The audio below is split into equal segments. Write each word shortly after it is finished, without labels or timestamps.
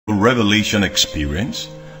and revelation experience,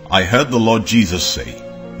 I heard the Lord Jesus say,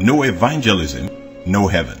 "No evangelism, no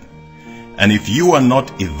heaven." And if you are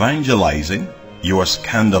not evangelizing, you are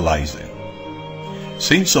scandalizing.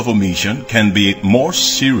 Sins of omission can be more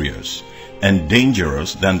serious and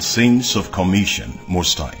dangerous than sins of commission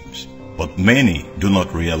most times, but many do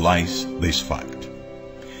not realize this fact.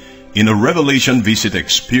 In a revelation visit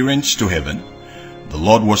experience to heaven, the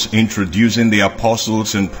Lord was introducing the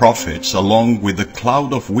apostles and prophets along with the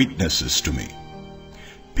cloud of witnesses to me.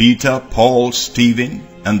 Peter, Paul, Stephen,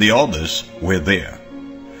 and the others were there.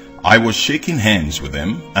 I was shaking hands with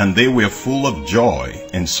them, and they were full of joy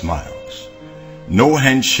and smiles. No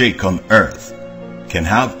handshake on earth can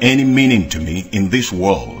have any meaning to me in this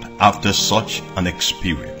world after such an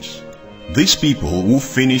experience. These people who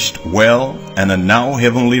finished well and are now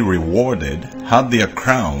heavenly rewarded had their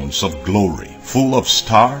crowns of glory, full of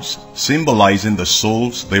stars, symbolizing the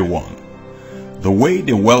souls they won. The way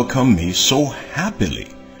they welcomed me so happily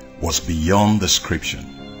was beyond description.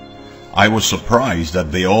 I was surprised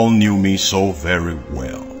that they all knew me so very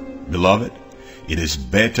well. Beloved, it is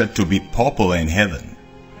better to be popular in heaven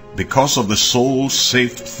because of the souls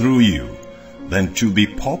saved through you than to be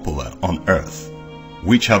popular on earth,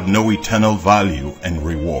 which have no eternal value and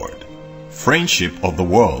reward. Friendship of the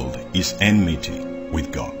world is enmity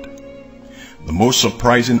with God. The most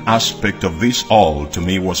surprising aspect of this all to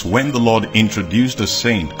me was when the Lord introduced a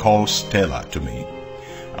saint called Stella to me,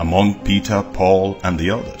 among Peter, Paul, and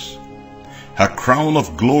the others. Her crown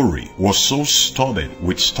of glory was so studded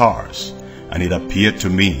with stars, and it appeared to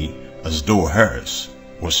me as though hers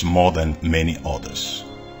was more than many others.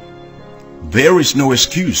 There is no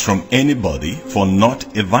excuse from anybody for not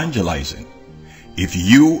evangelizing. If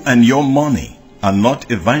you and your money are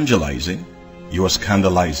not evangelizing, you are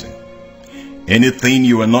scandalizing. Anything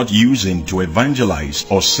you are not using to evangelize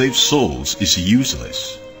or save souls is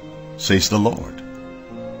useless, says the Lord.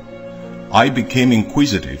 I became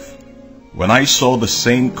inquisitive when I saw the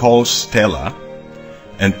saint called Stella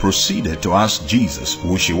and proceeded to ask Jesus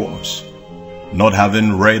who she was, not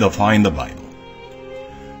having read of her in the Bible.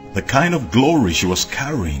 The kind of glory she was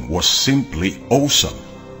carrying was simply awesome.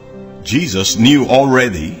 Jesus knew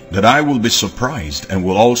already that I will be surprised and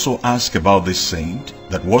will also ask about this saint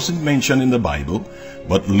that wasn't mentioned in the Bible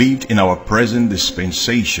but lived in our present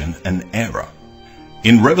dispensation and era.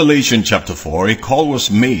 In Revelation chapter 4, a call was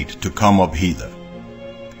made to come up hither.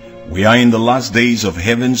 We are in the last days of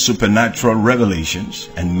heaven's supernatural revelations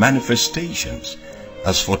and manifestations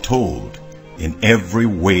as foretold in every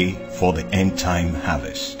way for the end time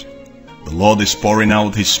harvest. The Lord is pouring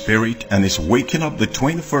out His Spirit and is waking up the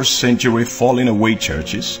 21st century falling away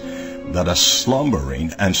churches that are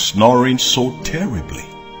slumbering and snoring so terribly.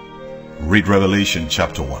 Read Revelation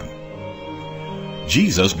chapter 1.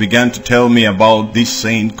 Jesus began to tell me about this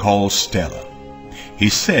saint called Stella. He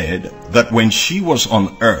said that when she was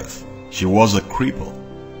on earth, she was a cripple.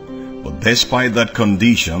 But despite that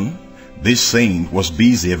condition, this saint was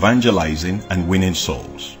busy evangelizing and winning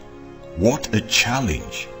souls. What a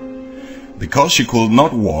challenge! Because she could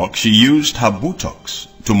not walk, she used her buttocks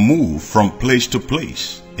to move from place to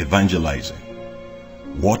place, evangelizing.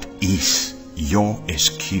 What is your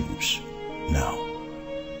excuse now?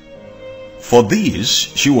 For this,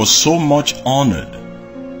 she was so much honored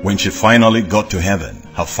when she finally got to heaven,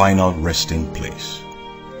 her final resting place.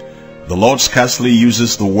 The Lord scarcely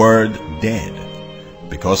uses the word dead,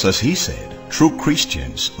 because as He said, true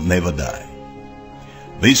Christians never die.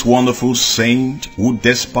 This wonderful saint, who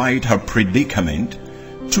despite her predicament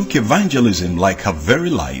took evangelism like her very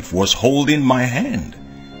life, was holding my hand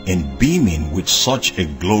and beaming with such a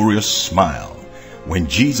glorious smile when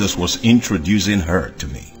Jesus was introducing her to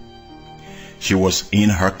me. She was in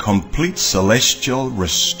her complete celestial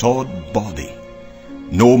restored body,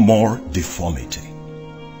 no more deformity.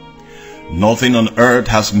 Nothing on earth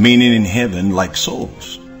has meaning in heaven like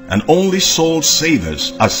souls, and only soul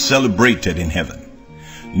savers are celebrated in heaven.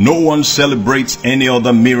 No one celebrates any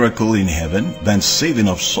other miracle in heaven than saving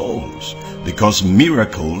of souls, because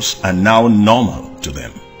miracles are now normal to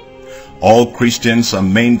them. All Christians are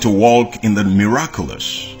meant to walk in the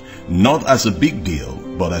miraculous, not as a big deal,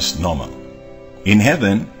 but as normal. In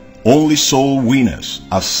heaven, only soul winners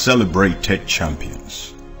are celebrated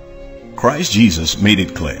champions. Christ Jesus made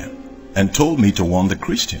it clear and told me to warn the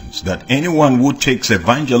Christians that anyone who takes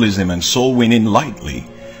evangelism and soul winning lightly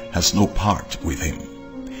has no part with Him.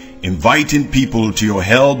 Inviting people to your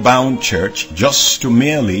hell-bound church just to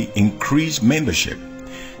merely increase membership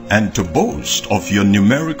and to boast of your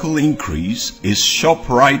numerical increase is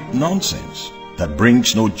ShopRite nonsense that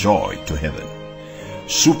brings no joy to heaven.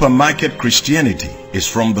 Supermarket Christianity is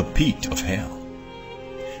from the pit of hell.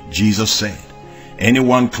 Jesus said,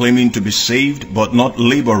 anyone claiming to be saved but not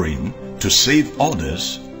laboring to save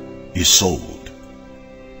others is sold.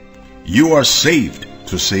 You are saved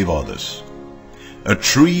to save others. A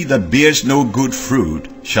tree that bears no good fruit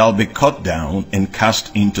shall be cut down and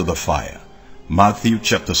cast into the fire. Matthew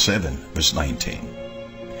chapter 7 verse 19.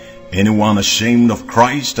 Anyone ashamed of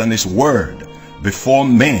Christ and his word before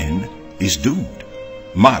men is doomed.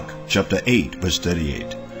 Mark chapter 8 verse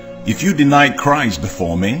 38. If you deny Christ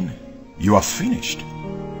before men, you are finished.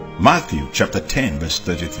 Matthew chapter 10 verse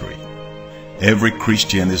 33. Every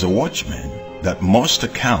Christian is a watchman that must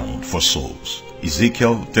account for souls.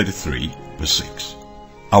 Ezekiel 33 verse 6.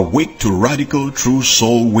 Awake to radical true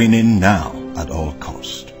soul winning now at all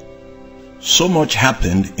cost. So much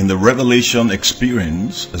happened in the revelation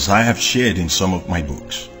experience as I have shared in some of my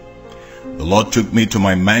books. The Lord took me to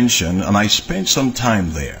my mansion and I spent some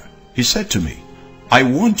time there. He said to me, I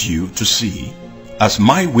want you to see as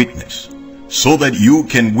my witness, so that you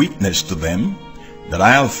can witness to them that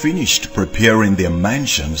I have finished preparing their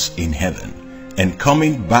mansions in heaven and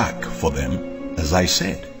coming back for them, as I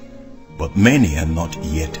said. But many are not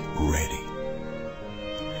yet ready.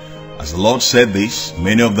 As the Lord said this,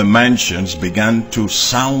 many of the mansions began to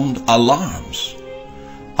sound alarms.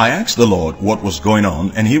 I asked the Lord what was going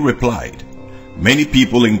on, and He replied, many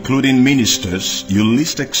people, including ministers you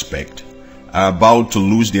least expect, are about to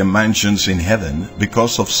lose their mansions in heaven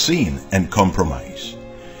because of sin and compromise.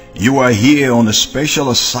 You are here on a special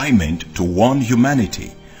assignment to warn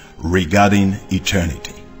humanity regarding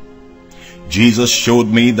eternity. Jesus showed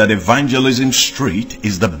me that Evangelism Street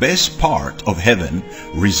is the best part of heaven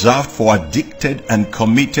reserved for addicted and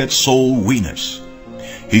committed soul winners.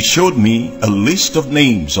 He showed me a list of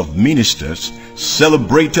names of ministers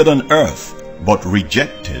celebrated on earth but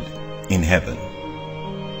rejected in heaven.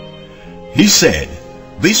 He said,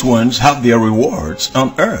 these ones have their rewards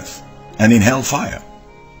on earth and in hellfire.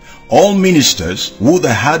 All ministers who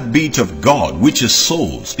the heartbeat of God, which is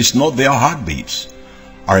souls, is not their heartbeats,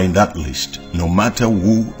 are in that list, no matter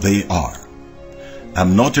who they are.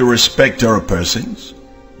 I'm not a respecter of persons,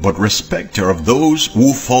 but respecter of those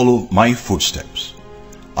who follow my footsteps.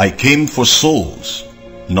 I came for souls,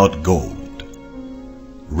 not gold.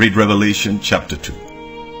 Read Revelation chapter 2.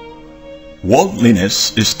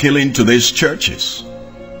 Worldliness is killing today's churches,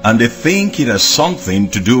 and they think it has something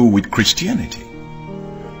to do with Christianity.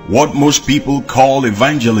 What most people call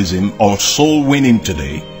evangelism or soul winning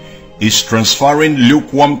today is transferring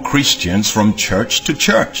lukewarm Christians from church to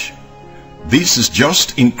church. This is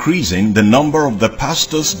just increasing the number of the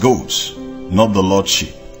pastor's goats, not the Lord's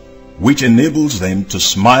sheep, which enables them to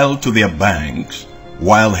smile to their banks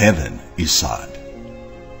while heaven is sad.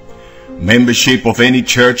 Membership of any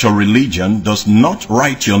church or religion does not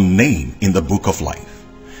write your name in the book of life.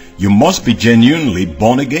 You must be genuinely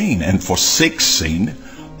born again and forsake sin,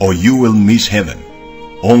 or you will miss heaven.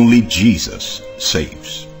 Only Jesus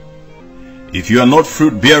saves. If you are not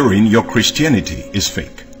fruit-bearing, your Christianity is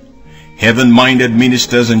fake. Heaven-minded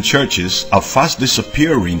ministers and churches are fast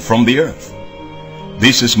disappearing from the earth.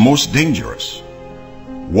 This is most dangerous.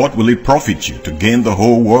 What will it profit you to gain the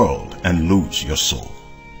whole world and lose your soul?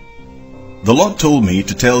 The Lord told me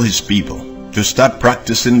to tell His people to start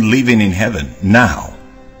practicing living in heaven now,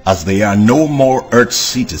 as they are no more earth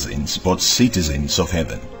citizens but citizens of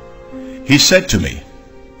heaven. He said to me,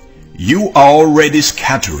 you are already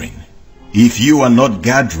scattering if you are not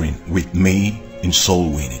gathering with me in soul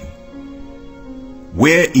winning.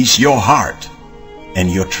 Where is your heart and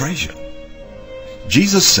your treasure?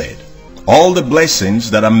 Jesus said, all the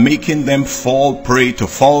blessings that are making them fall prey to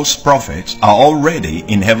false prophets are already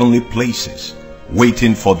in heavenly places,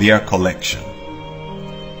 waiting for their collection.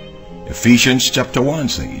 Ephesians chapter 1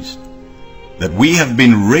 says that we have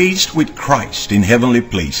been raised with Christ in heavenly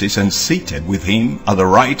places and seated with Him at the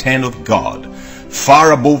right hand of God,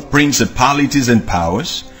 far above principalities and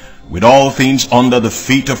powers, with all things under the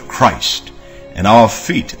feet of Christ, and our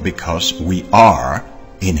feet because we are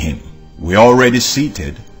in Him. We are already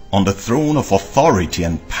seated on the throne of authority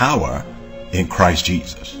and power in Christ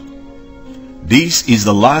Jesus. This is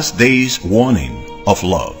the last day's warning of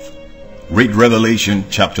love. Read Revelation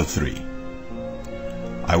chapter 3.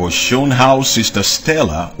 I was shown how Sister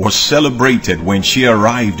Stella was celebrated when she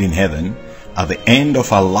arrived in heaven at the end of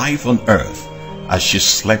her life on earth as she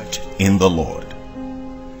slept in the Lord.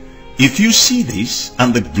 If you see this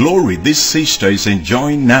and the glory this sister is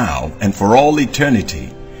enjoying now and for all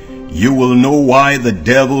eternity, you will know why the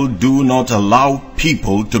devil do not allow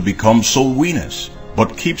people to become soul winners,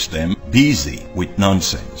 but keeps them busy with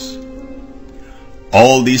nonsense.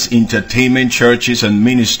 All these entertainment churches and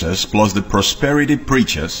ministers plus the prosperity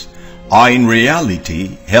preachers are in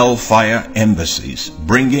reality hellfire embassies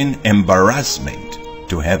bringing embarrassment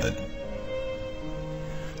to heaven.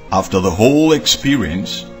 After the whole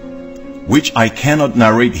experience, which I cannot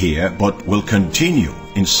narrate here but will continue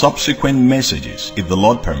in subsequent messages if the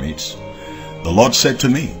Lord permits, the Lord said to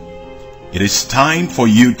me, "It is time for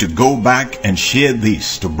you to go back and share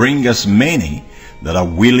this to bring as many that are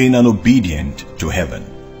willing and obedient to heaven."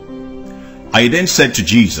 I then said to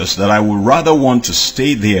Jesus that I would rather want to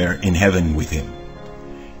stay there in heaven with him.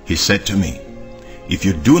 He said to me, "If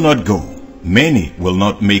you do not go, many will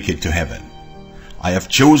not make it to heaven. I have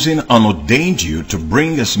chosen and ordained you to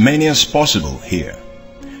bring as many as possible here.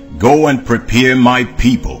 Go and prepare my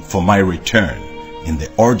people for my return in the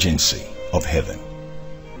urgency of heaven.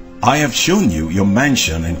 I have shown you your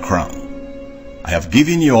mansion and crown. I have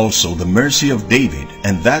given you also the mercy of David,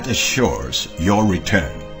 and that assures your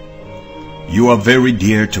return. You are very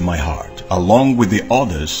dear to my heart, along with the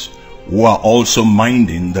others who are also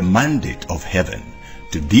minding the mandate of heaven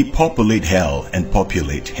to depopulate hell and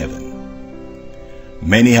populate heaven.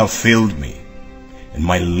 Many have failed me, and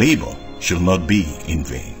my labor shall not be in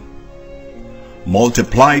vain.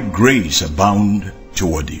 Multiplied grace abound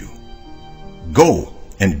toward you. Go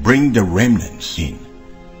and bring the remnants in."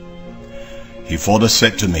 He further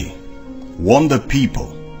said to me, "Warn the people.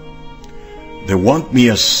 They want me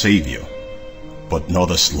as Savior, but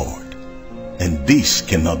not as Lord, and this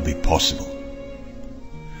cannot be possible."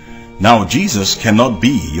 Now Jesus cannot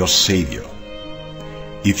be your Savior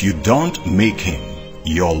if you don't make him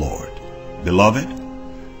your Lord. Beloved,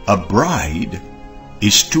 a bride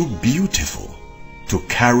is too beautiful to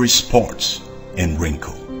carry spots and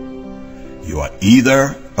wrinkle. You are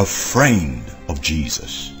either a friend of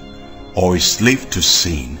Jesus or a slave to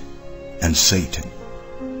sin and Satan.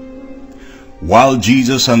 While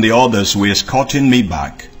Jesus and the others were escorting me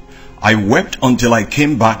back, I wept until I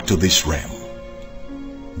came back to this realm.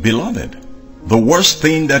 Beloved, the worst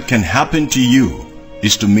thing that can happen to you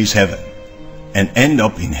is to miss heaven and end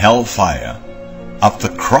up in hellfire after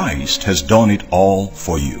Christ has done it all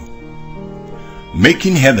for you.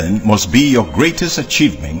 Making heaven must be your greatest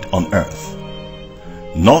achievement on earth.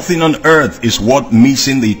 Nothing on earth is worth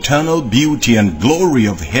missing the eternal beauty and glory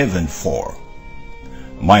of heaven for.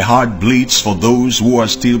 My heart bleeds for those who are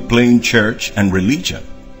still playing church and religion.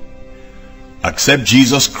 Accept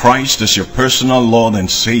Jesus Christ as your personal Lord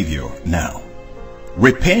and Savior now.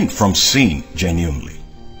 Repent from sin genuinely.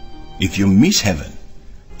 If you miss heaven,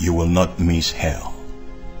 you will not miss hell.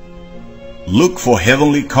 Look for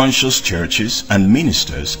heavenly conscious churches and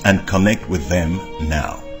ministers and connect with them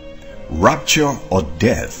now. Rapture or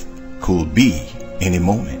death could be any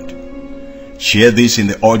moment. Share this in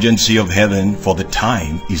the urgency of heaven, for the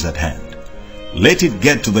time is at hand. Let it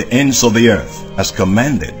get to the ends of the earth as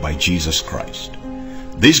commanded by Jesus Christ.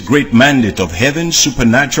 This great mandate of heaven's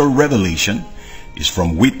supernatural revelation is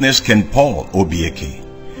from witness Kenpaul Obieke,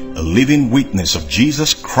 a living witness of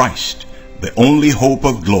Jesus Christ, the only hope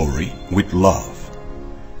of glory, with love,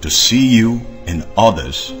 to see you and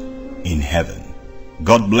others in heaven.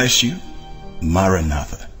 God bless you.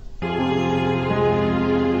 Maranatha.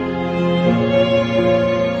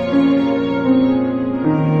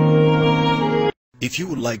 If you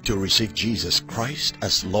would like to receive Jesus Christ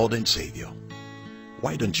as Lord and Savior,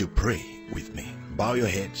 why don't you pray with me? Bow your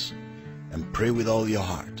heads and pray with all your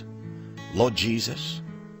heart. Lord Jesus,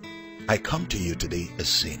 I come to you today a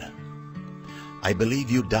sinner. I believe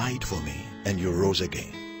you died for me and you rose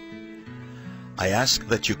again. I ask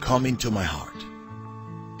that you come into my heart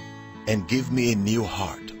and give me a new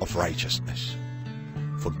heart of righteousness.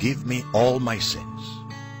 Forgive me all my sins.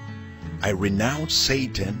 I renounce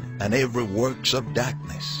Satan and every works of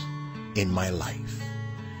darkness in my life,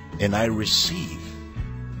 and I receive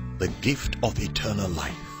the gift of eternal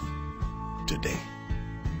life today.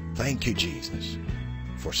 Thank you, Jesus,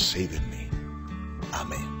 for saving me.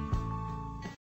 Amen.